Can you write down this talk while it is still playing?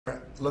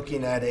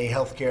looking at a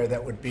health care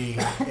that would be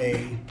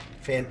a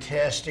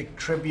fantastic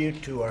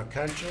tribute to our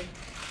country,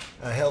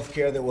 a health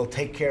care that will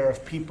take care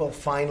of people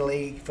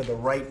finally for the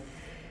right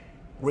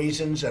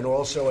reasons and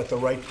also at the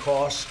right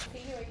cost.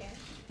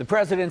 The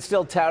president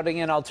still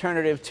touting an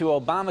alternative to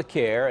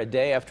Obamacare a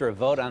day after a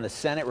vote on the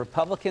Senate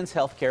Republicans'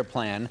 health care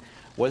plan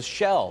was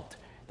shelved.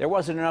 There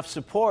wasn't enough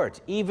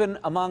support, even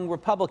among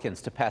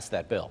Republicans, to pass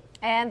that bill.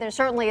 And there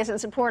certainly isn't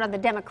support on the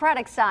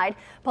Democratic side.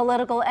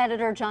 Political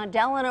editor John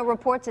Delano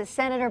reports that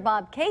Senator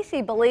Bob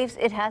Casey believes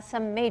it has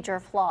some major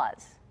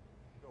flaws.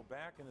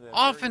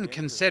 Often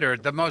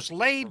considered the most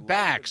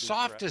laid-back,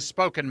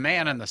 softest-spoken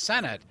man in the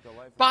Senate,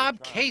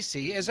 Bob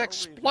Casey is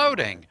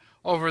exploding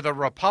over the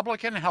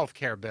Republican health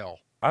care bill.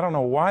 I don't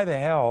know why the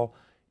hell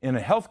in a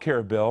health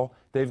care bill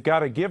they've got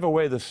to give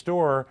away the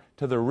store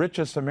to the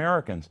richest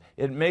Americans.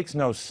 It makes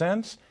no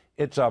sense,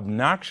 it's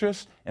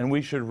obnoxious, and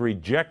we should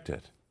reject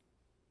it.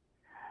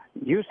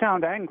 You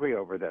sound angry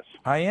over this.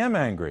 I am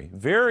angry,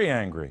 very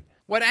angry.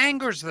 What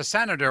angers the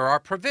senator are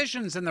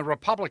provisions in the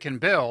Republican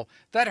bill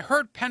that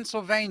hurt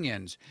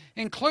Pennsylvanians,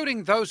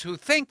 including those who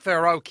think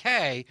they're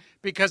okay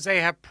because they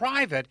have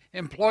private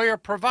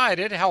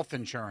employer-provided health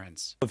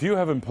insurance. If you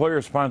have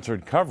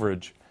employer-sponsored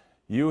coverage,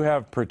 you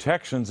have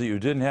protections that you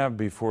didn't have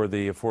before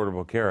the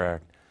Affordable Care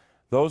Act.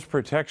 Those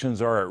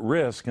protections are at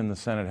risk in the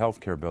Senate health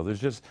care bill. There's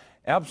just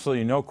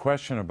absolutely no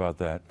question about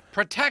that.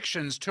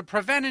 Protections to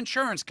prevent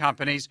insurance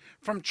companies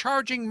from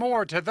charging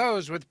more to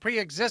those with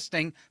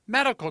pre-existing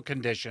medical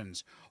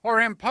conditions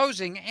or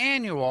imposing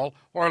annual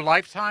or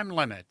lifetime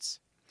limits.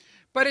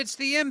 But it's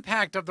the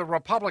impact of the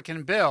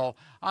Republican bill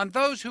on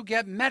those who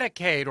get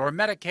Medicaid or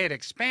Medicaid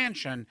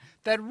expansion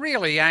that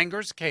really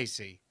angers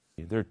Casey.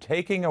 They're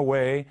taking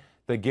away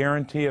the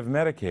guarantee of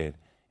Medicaid,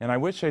 and I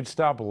wish they'd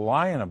stop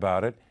lying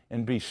about it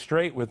and be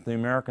straight with the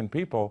American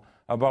people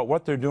about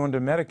what they're doing to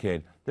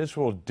Medicaid. This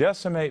will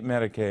decimate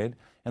Medicaid,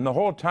 and the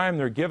whole time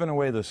they're giving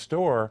away the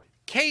store.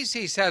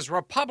 Casey says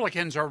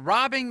Republicans are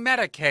robbing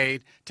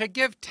Medicaid to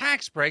give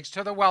tax breaks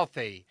to the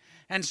wealthy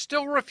and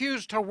still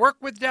refuse to work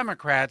with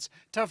Democrats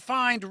to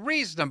find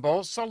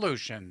reasonable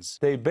solutions.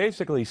 They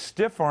basically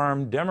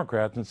stiff-armed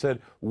Democrats and said,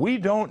 we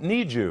don't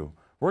need you.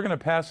 We're going to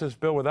pass this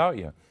bill without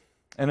you.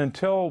 And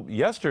until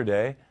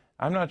yesterday,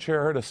 I'm not sure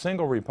I heard a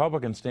single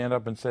Republican stand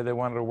up and say they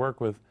wanted to work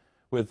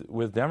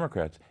with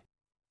Democrats.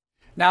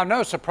 Now,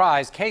 no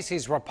surprise,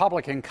 Casey's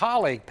Republican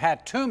colleague,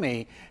 Pat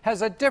Toomey,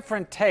 has a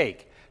different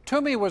take.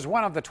 Toomey was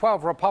one of the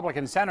 12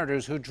 Republican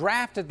senators who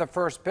drafted the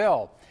first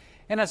bill.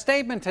 In a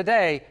statement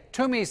today,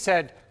 Toomey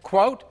said,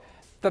 quote,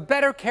 "The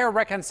Better Care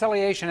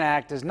Reconciliation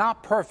Act is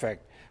not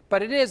perfect,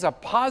 but it is a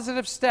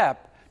positive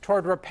step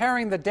toward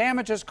repairing the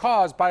damages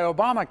caused by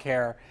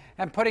Obamacare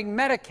and putting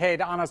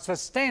Medicaid on a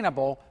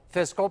sustainable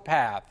fiscal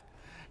path."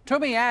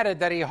 Toomey added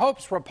that he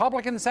hopes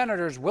Republican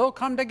senators will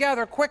come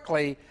together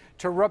quickly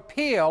to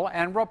repeal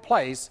and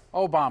replace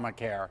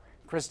Obamacare.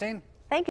 Christine?